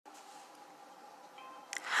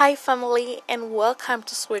Hi, family, and welcome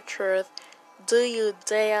to Sweet Truth. Do you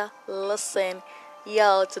dare listen?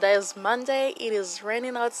 Yo, today is Monday. It is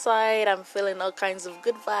raining outside. I'm feeling all kinds of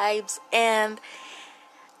good vibes, and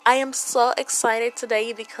I am so excited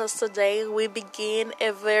today because today we begin a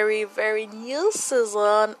very, very new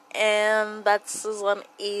season, and that season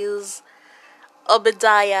is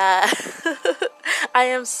Obadiah. I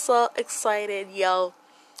am so excited, yo.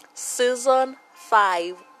 Season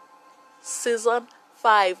 5. Season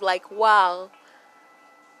 5. Like, wow.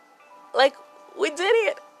 Like, we did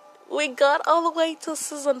it. We got all the way to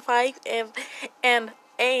season 5, and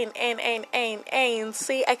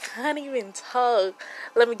see, I can't even talk.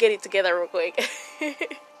 Let me get it together real quick.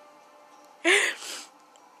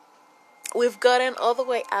 We've gotten all the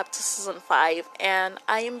way up to season 5, and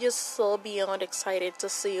I am just so beyond excited to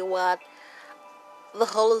see what the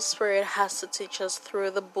Holy Spirit has to teach us through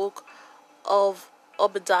the book of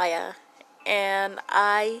Obadiah. And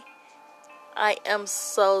I am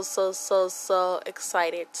so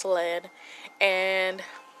excited to learn and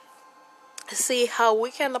see how we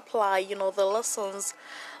can apply, the lessons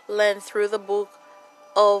learned through the book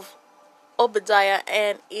of Obadiah.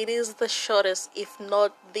 And it is the shortest, if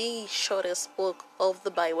not the shortest book of the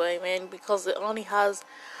Bible, amen, because it only has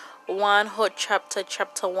one whole chapter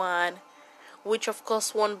 1, which of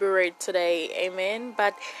course won't be read today, amen.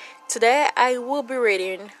 But today I will be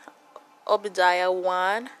reading Obadiah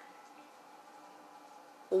 1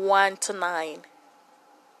 to 9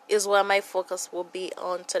 is where my focus will be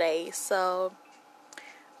on today. So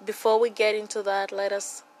before we get into that, let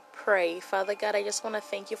us pray. Father God, I just want to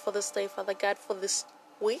thank you for this day, Father God, for this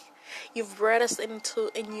week. You've brought us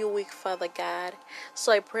into a new week, Father God.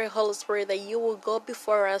 So I pray, Holy Spirit, that you will go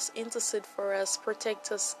before us, intercede for us,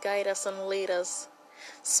 protect us, guide us, and lead us.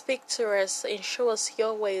 Speak to us and show us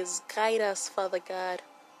your ways. Guide us, Father God.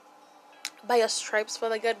 By your stripes,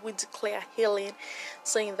 Father God, we declare healing,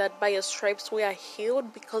 saying that by your stripes we are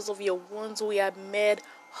healed. Because of your wounds we are made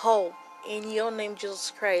whole. In your name,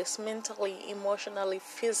 Jesus Christ, mentally, emotionally,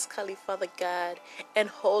 physically, Father God, and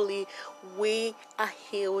holy, we are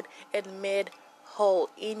healed and made whole.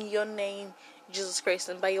 In your name, Jesus Christ,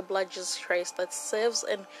 and by your blood, Jesus Christ, that saves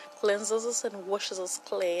and cleanses us and washes us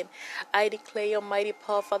clean. I declare your mighty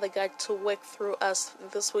power, Father God, to work through us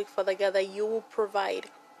this week, Father God, that you will provide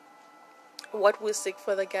what we seek,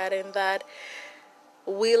 Father God, and that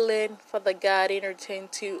we learn, Father God, in return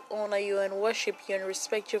to honor you and worship you and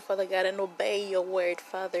respect you, Father God, and obey your word,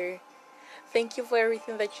 Father. Thank you for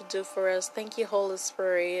everything that you do for us. Thank you, Holy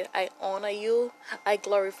Spirit. I honor you, I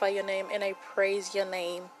glorify your name, and I praise your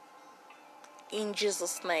name. In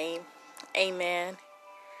Jesus' name, amen.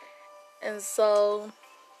 And so,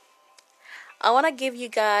 I want to give you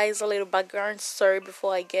guys a little background story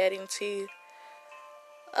before I get into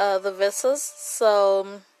the verses.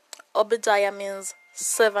 So, Obadiah means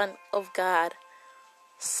servant of God.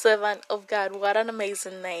 Servant of God. What an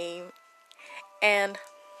amazing name. And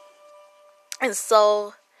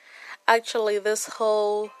so actually this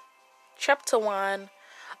whole chapter 1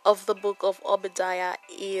 of the book of Obadiah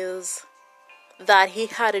is that he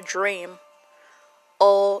had a dream,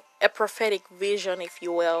 or a prophetic vision, if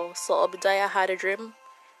you will. So Obadiah had a dream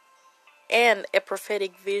and a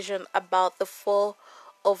prophetic vision about the fall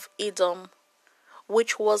of Edom,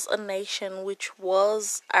 which was a nation which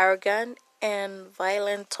was arrogant and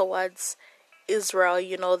violent towards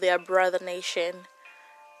Israel, their brother nation.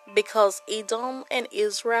 Because Edom and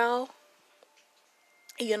Israel,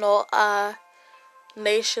 are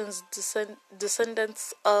nations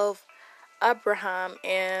descendants of Abraham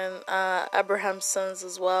and Abraham's sons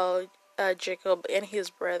as well, Jacob and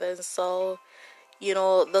his brothers. So,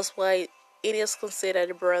 that's why it is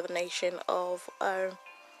considered a brother nation of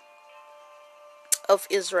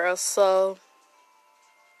Israel. So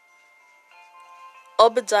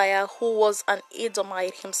Obadiah, who was an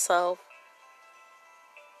Edomite himself,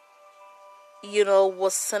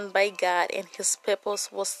 was sent by God, and his purpose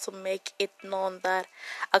was to make it known that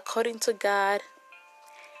according to God,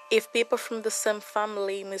 if people from the same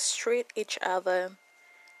family mistreat each other,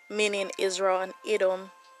 meaning Israel and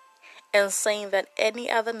Edom, and saying that any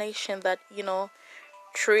other nation that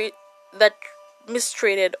that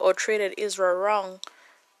mistreated or treated Israel wrong,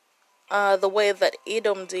 the way that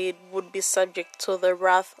Edom did, would be subject to the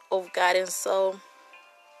wrath of God. And so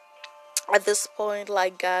at this point,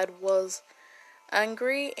 like, God was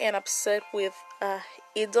angry and upset with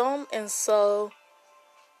Edom, and so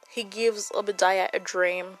he gives Obadiah a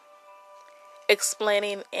dream,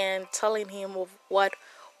 explaining and telling him of what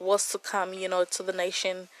was to come, to the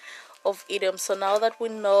nation of Edom. So now that we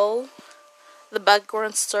know the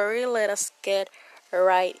background story, let us get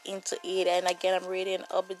right into it. And again, I'm reading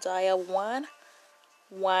Obadiah 1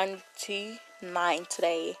 to 9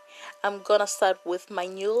 today. I'm gonna start with my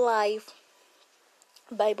New Life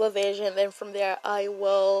Bible version, then from there I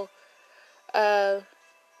will go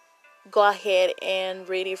ahead and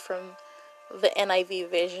read it from the NIV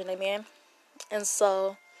version. Amen. And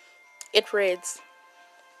so it reads,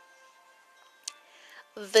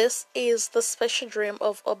 "This is the special dream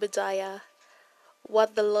of Obadiah,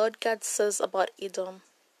 what the Lord God says about Edom.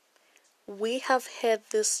 We have heard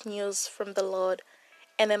this news from the Lord,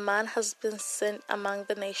 and a man has been sent among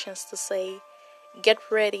the nations to say,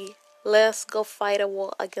 'Get ready, let us go fight a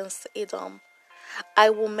war against Edom. I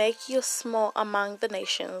will make you small among the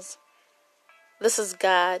nations.'" This is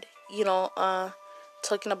God,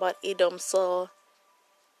 talking about Edom. So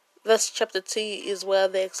verse chapter 2 is where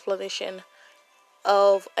the explanation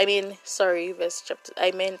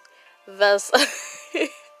verse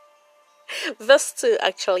verse 2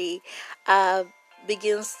 actually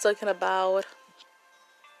begins talking about,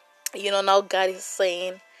 now God is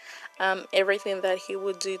saying everything that he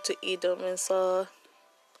would do to Edom. And so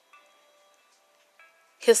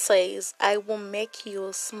he says, "I will make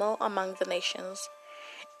you small among the nations.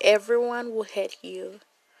 Everyone will hate you.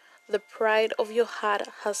 The pride of your heart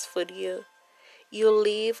has fooled you. You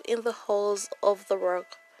live in the halls of the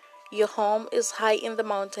rock. Your home is high in the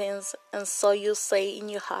mountains, and so you say in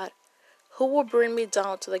your heart, 'Who will bring me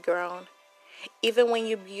down to the ground?' Even when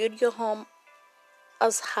you build your home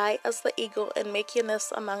as high as the eagle and make your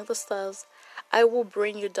nest among the stars, I will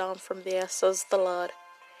bring you down from there," says the Lord.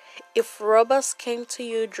 "If robbers came to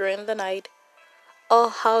you during the night, oh,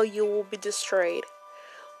 how you will be destroyed!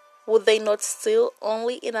 Would they not steal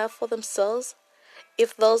only enough for themselves?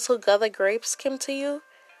 If those who gather grapes came to you,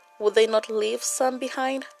 would they not leave some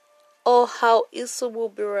behind? Oh, how Esau will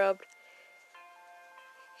be robbed!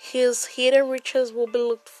 His hidden riches will be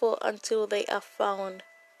looked for until they are found.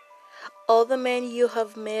 All the men you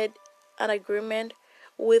have made an agreement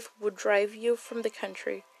with will drive you from the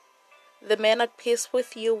country. The men at peace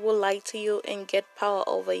with you will lie to you and get power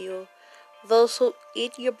over you. Those who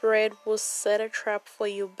eat your bread will set a trap for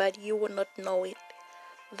you, but you will not know it.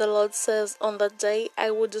 The Lord says, on that day I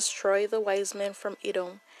will destroy the wise men from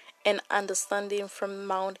Edom and understanding from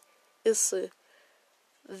Mount Esau.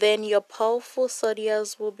 Then your powerful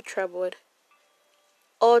soldiers will be troubled.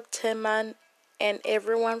 O Teman and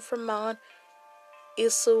everyone from Mount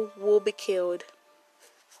Esau will be killed."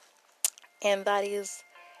 And that is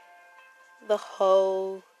the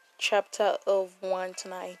whole chapter of 1 to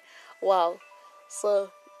 9. Wow.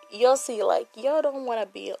 So you'll see, y'all don't want to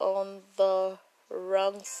be on the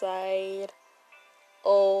wrong side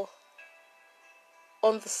or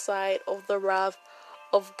on the side of the wrath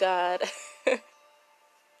of God.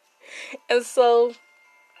 And so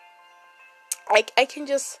I can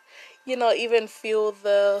just, even feel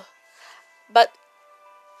but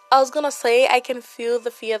I was gonna say I can feel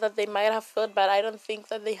the fear that they might have felt, but I don't think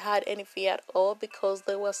that they had any fear at all because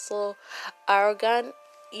they were so arrogant,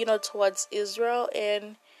 towards Israel.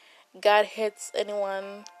 And God hates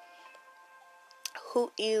anyone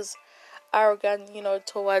who is arrogant,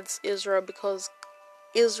 towards Israel, because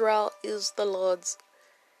Israel is the Lord's.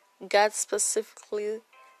 God specifically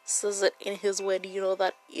says it in his word,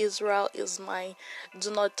 that Israel is mine.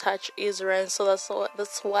 Do not touch Israel. And so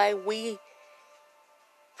that's why we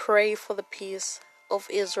pray for the peace of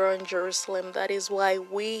Israel and Jerusalem. That is why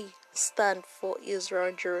we stand for Israel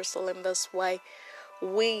and Jerusalem. That's why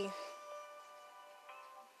we,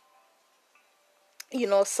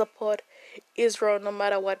 support Israel no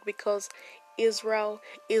matter what, because Israel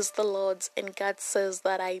is the Lord's, and God says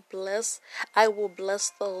that I will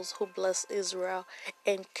bless those who bless Israel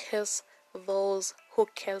and curse those who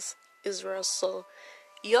curse Israel. So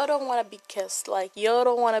y'all don't want to be cursed. Y'all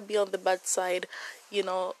don't want to be on the bad side,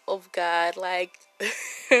 of God.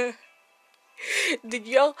 Did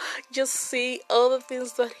y'all just see all the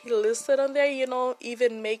things that he listed on there?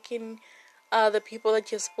 Even making the people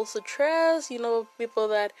that you're supposed to trust, people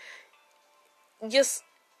that just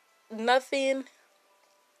nothing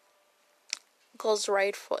goes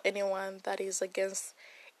right for anyone that is against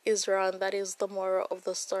Israel, and that is the moral of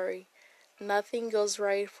the story. Nothing goes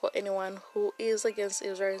right for anyone who is against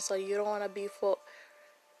Israel. So you don't want to be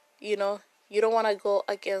you don't want to go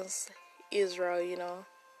against Israel,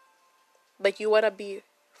 but you want to be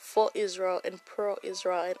for Israel and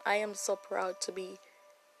pro-Israel. And I am so proud to be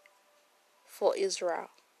for Israel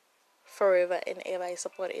forever and ever. I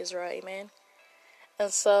support Israel. Amen.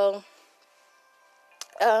 And so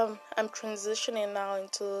I'm transitioning now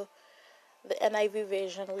into the NIV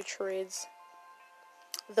version, which reads,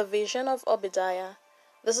 "The vision of Obadiah,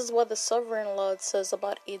 This is what the sovereign Lord says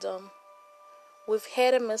about Edom. We've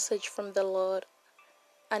heard a message from the Lord.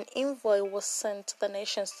 An envoy was sent to the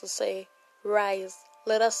nations to say, "Rise,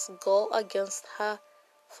 let us go against her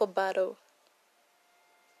for battle."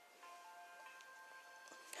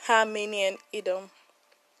 Armenian Edom.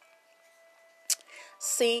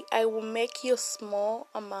 See, I will make you small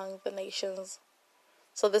among the nations.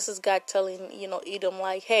 So this is God telling, Edom,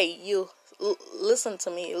 like, hey, you, listen to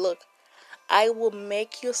me. Look, I will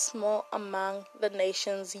make you small among the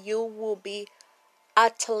nations. You will be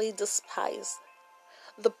utterly despised.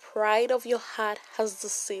 The pride of your heart has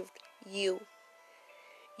deceived you.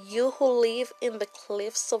 You who live in the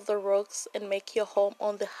cliffs of the rocks and make your home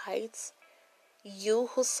on the heights. You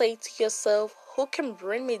who say to yourself, who can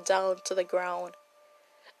bring me down to the ground?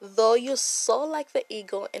 Though you soar like the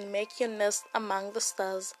eagle and make your nest among the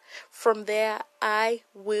stars, from there I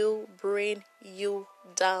will bring you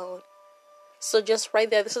down. So just right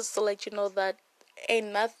there, this is to let you know that ain't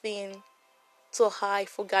nothing too high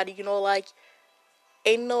for God. Like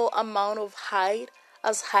ain't no amount of height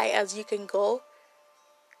as high as you can go,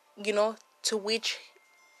 to which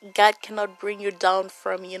God cannot bring you down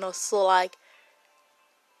from, So like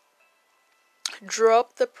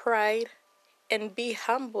drop the pride and be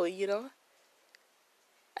humble, I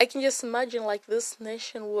can just imagine like this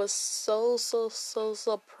nation was so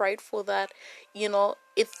prideful that,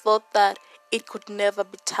 it thought that it could never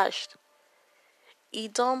be touched.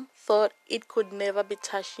 Edom thought it could never be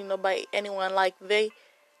touched, by anyone. Like they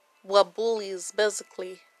were bullies,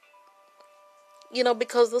 basically.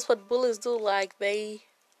 Because that's what bullies do. Like they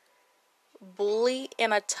bully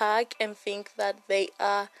and attack and think that they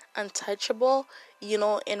are untouchable,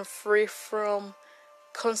 and free from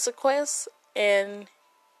consequence and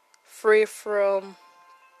free from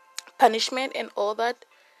punishment and all that.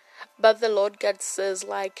 But the Lord God says,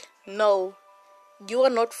 like, no, you are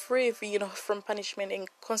not free, from punishment and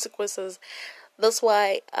consequences. That's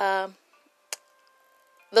why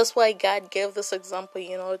God gave this example,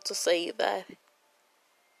 to say that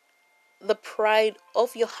the pride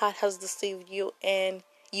of your heart has deceived you, and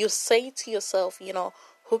you say to yourself,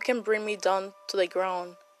 who can bring me down to the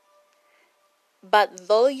ground? But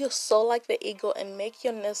though you soar like the eagle and make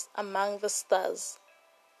your nest among the stars,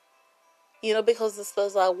 because the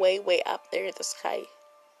stars are way up there in the sky,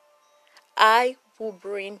 I will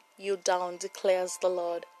bring you down, declares the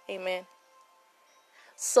Lord. Amen.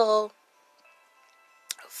 So,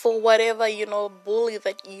 for whatever, bully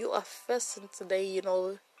that you are facing today,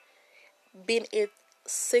 be it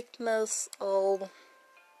sickness or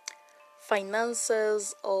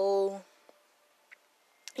finances or,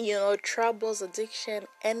 troubles, addiction,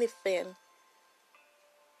 anything,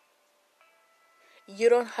 you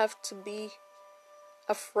don't have to be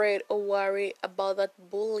afraid or worry about that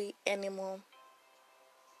bully anymore.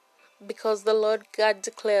 Because the Lord God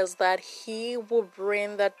declares that He will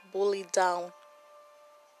bring that bully down.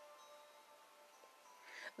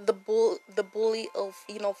 The bully of,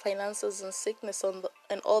 finances and sickness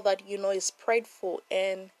and all that, is prideful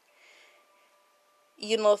and,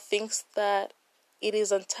 thinks that it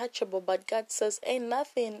is untouchable. But God says, ain't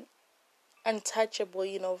nothing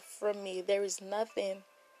untouchable, from me. There is nothing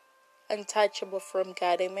untouchable from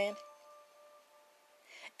God. Amen.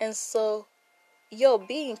 And so,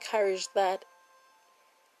 be encouraged that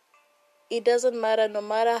it doesn't matter, no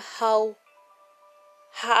matter how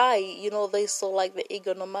high, they soar like the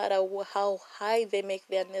eagle, no matter how high they make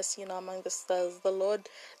their nest, among the stars, the Lord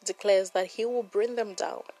declares that He will bring them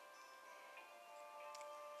down.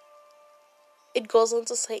 It goes on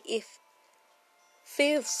to say, if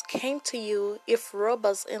thieves came to you, if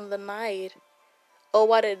robbers in the night, oh,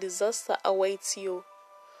 what a disaster awaits you.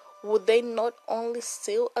 Would they not only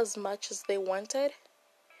steal as much as they wanted?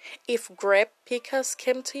 If grape pickers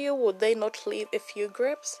came to you, would they not leave a few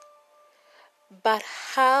grapes? But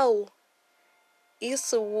how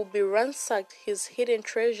Esau will be ransacked, his hidden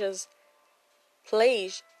treasures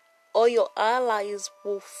pillaged. All your allies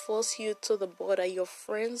will force you to the border. Your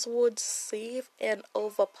friends would deceive and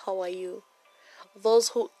overpower you. Those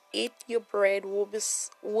who eat your bread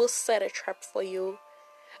will set a trap for you,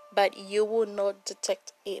 but you will not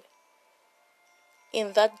detect it.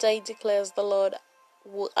 In that day, declares the Lord,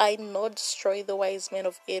 will I not destroy the wise men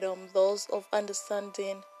of Edom, those of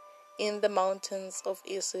understanding in the mountains of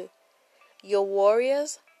Esau. Your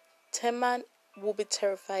warriors, Teman, will be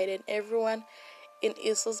terrified, and everyone in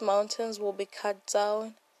Esau's mountains will be cut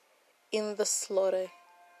down in the slaughter.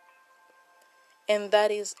 And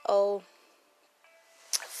that is all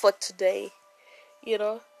for today,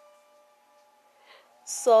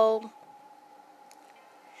 So,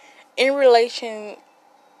 in relation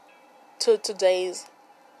to today's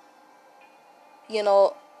you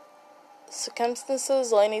know,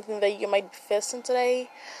 circumstances or anything that you might be facing today,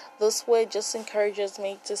 this word just encourages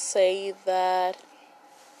me to say that,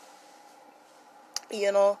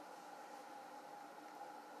 you know,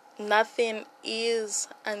 nothing is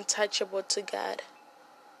untouchable to God.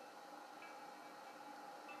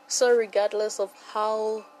 So regardless of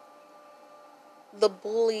how the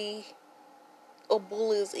bully or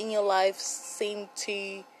bullies in your life seem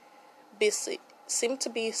to be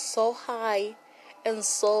so high and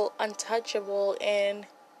so untouchable, and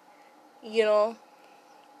you know,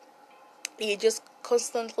 you're just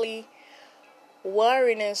constantly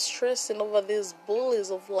worrying and stressing over these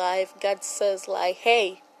bullies of life, God says like,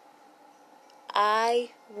 hey,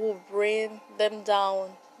 I will bring them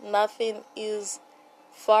down. Nothing is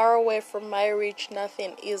far away from my reach.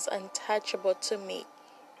 Nothing is untouchable to me.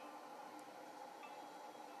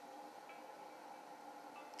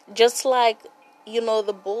 Just like, you know,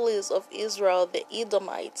 the bullies of Israel, the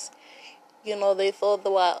Edomites, you know, they thought they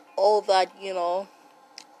were all that, you know,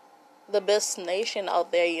 the best nation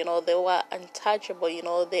out there, you know, they were untouchable, you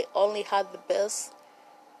know, they only had the best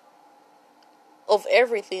of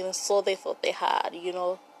everything, so they thought they had, you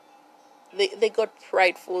know. They got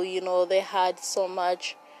prideful, you know, they had so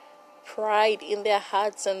much pride in their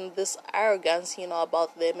hearts and this arrogance, you know,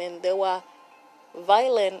 about them, and they were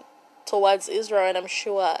violent towards Israel, and I'm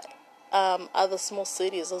sure other small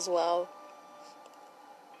cities as well.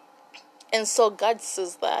 And so God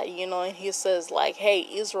says that, you know, and he says like, hey,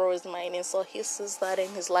 Israel is mine. And so he says that, and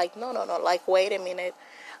he's like, no, like, wait a minute.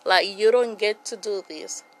 Like, you don't get to do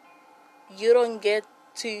this. You don't get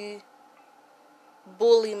to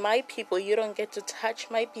bully my people. You don't get to touch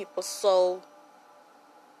my people. So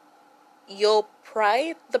your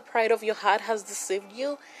pride, the pride of your heart has deceived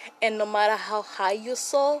you. And no matter how high you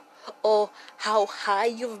soar or how high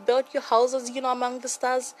you've built your houses, you know, among the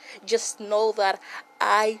stars, just know that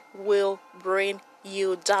I will bring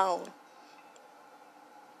you down.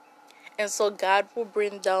 And so God will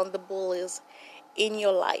bring down the bullies in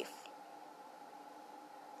your life.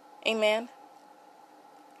 Amen.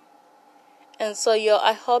 And so,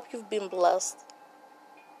 I hope you've been blessed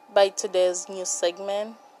by today's new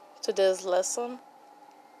segment, today's lesson,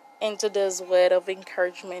 and today's word of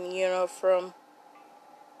encouragement, you know, from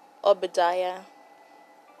Obadiah.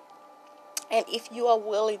 And if you are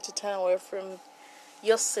willing to turn away from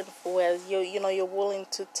your sinful ways, you're willing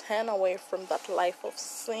to turn away from that life of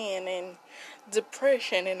sin and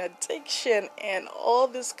depression and addiction and all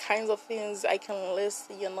these kinds of things, I can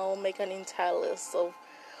list, you know, make an entire list of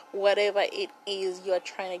whatever it is you are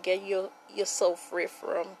trying to get yourself free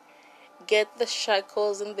from. Get the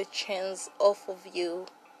shackles and the chains off of you.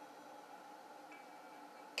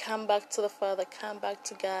 Come back to the Father. Come back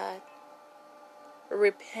to God.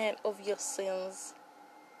 Repent of your sins.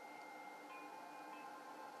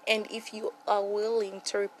 And if you are willing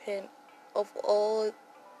to repent of all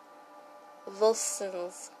those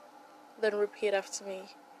sins, then repeat after me.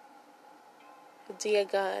 Dear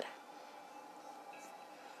God,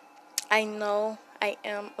 I know I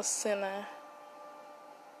am a sinner,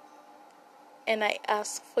 and I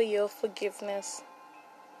ask for your forgiveness.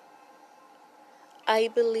 I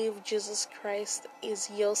believe Jesus Christ is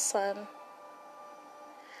your Son.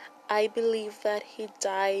 I believe that He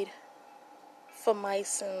died for my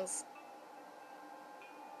sins,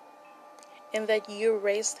 and that you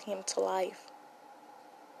raised Him to life.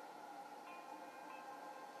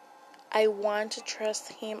 I want to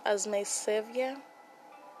trust Him as my Savior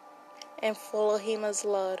and follow Him as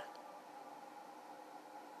Lord.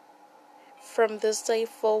 From this day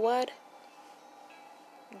forward,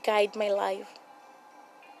 guide my life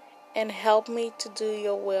and help me to do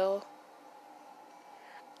your will.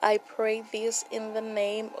 I pray this in the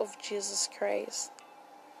name of Jesus Christ.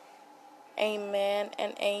 Amen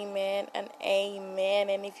and amen and amen.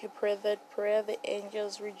 And if you pray that prayer, the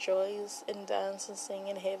angels rejoice and dance and sing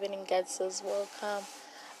in heaven, and God says, welcome,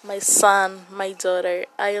 my son, my daughter.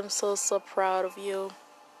 I am so proud of you.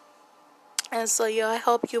 And so, I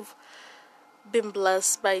hope you've been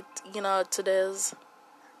blessed by, today's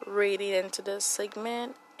reading and today's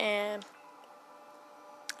segment. And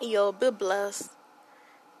you'll be blessed,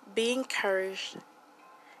 be encouraged,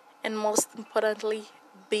 and most importantly,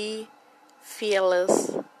 be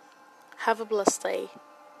fearless. Have a blessed day.